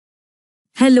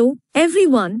Hello,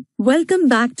 everyone. Welcome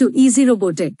back to Easy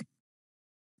Robotic.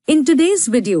 In today's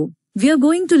video, we are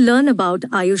going to learn about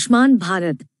Ayushman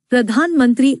Bharat, Pradhan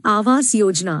Mantri Awas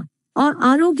Yojana, or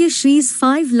Aarogyasri's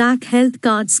 5 Lakh Health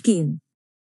Card scheme.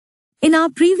 In our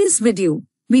previous video,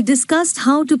 we discussed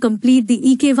how to complete the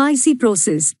E-KYC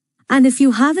process, and if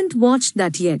you haven't watched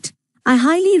that yet, I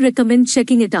highly recommend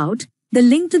checking it out. The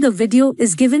link to the video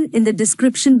is given in the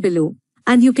description below,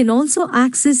 and you can also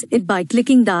access it by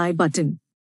clicking the I button.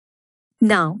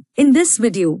 Now, in this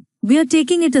video, we are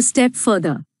taking it a step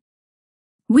further.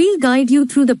 We'll guide you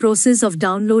through the process of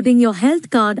downloading your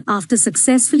health card after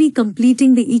successfully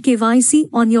completing the E-KYC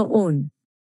on your own.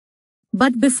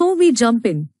 But before we jump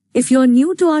in, if you're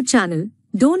new to our channel,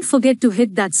 don't forget to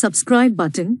hit that subscribe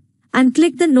button and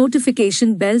click the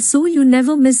notification bell so you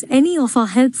never miss any of our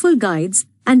helpful guides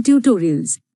and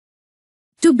tutorials.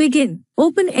 To begin,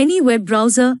 open any web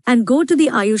browser and go to the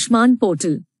Ayushman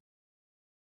portal.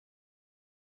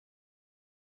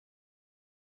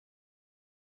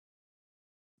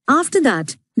 After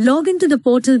that, log into the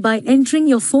portal by entering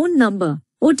your phone number,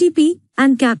 OTP,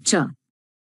 and CAPTCHA.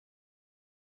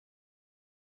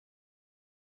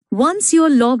 Once you're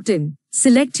logged in,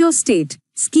 select your state,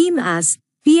 scheme as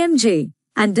PMJ,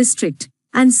 and district,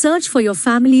 and search for your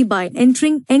family by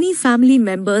entering any family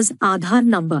member's Aadhaar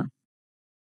number.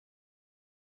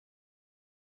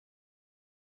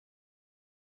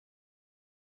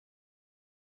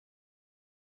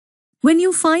 When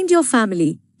you find your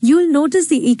family, you'll notice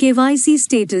the E-KYC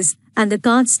status and the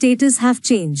card status have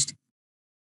changed.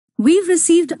 We've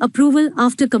received approval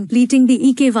after completing the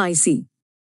E-KYC.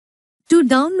 To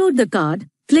download the card,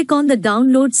 click on the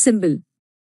download symbol.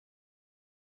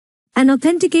 An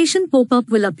authentication pop-up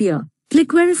will appear.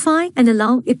 Click Verify and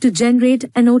allow it to generate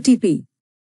an OTP.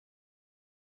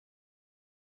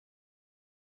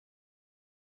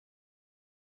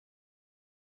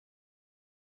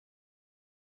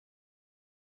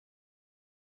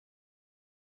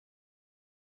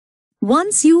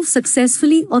 Once you've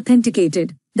successfully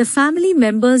authenticated, the family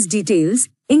member's details,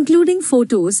 including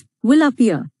photos, will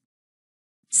appear.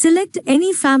 Select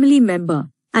any family member,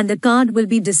 and the card will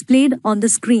be displayed on the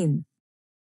screen.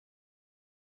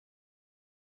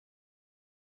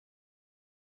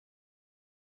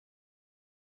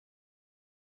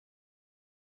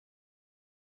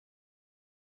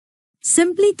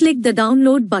 Simply click the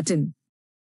download button.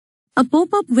 A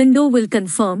pop-up window will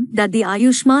confirm that the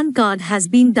Ayushman card has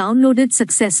been downloaded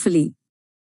successfully.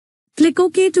 Click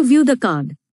OK to view the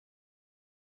card.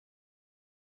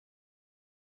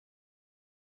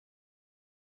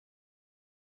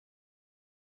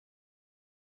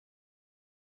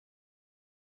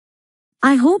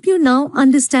 I hope you now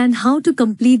understand how to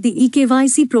complete the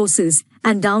E-KYC process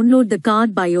and download the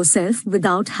card by yourself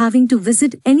without having to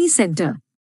visit any center.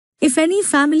 If any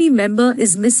family member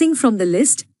is missing from the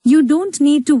list, you don't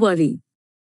need to worry.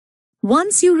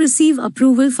 Once you receive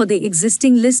approval for the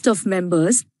existing list of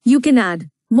members, you can add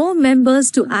more members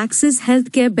to access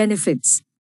healthcare benefits.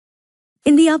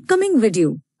 In the upcoming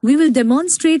video, we will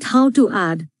demonstrate how to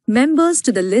add members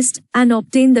to the list and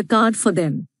obtain the card for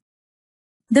them.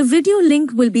 The video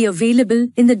link will be available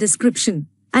in the description,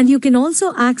 and you can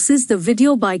also access the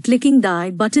video by clicking the I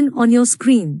button on your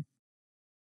screen.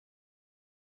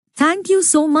 Thank you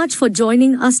so much for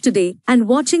joining us today and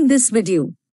watching this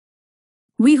video.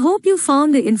 We hope you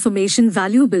found the information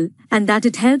valuable and that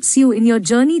it helps you in your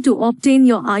journey to obtain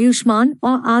your Ayushman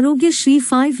or Aarogyasri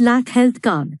 5 Lakh Health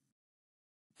Card.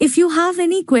 If you have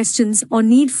any questions or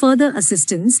need further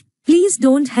assistance, please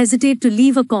don't hesitate to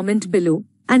leave a comment below,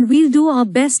 and we'll do our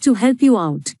best to help you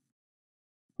out.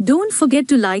 Don't forget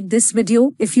to like this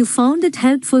video if you found it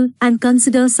helpful and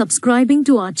consider subscribing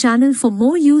to our channel for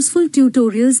more useful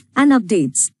tutorials and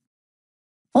updates.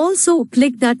 Also,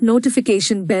 click that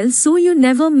notification bell so you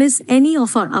never miss any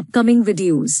of our upcoming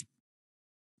videos.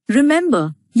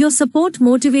 Remember, your support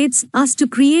motivates us to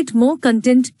create more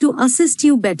content to assist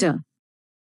you better.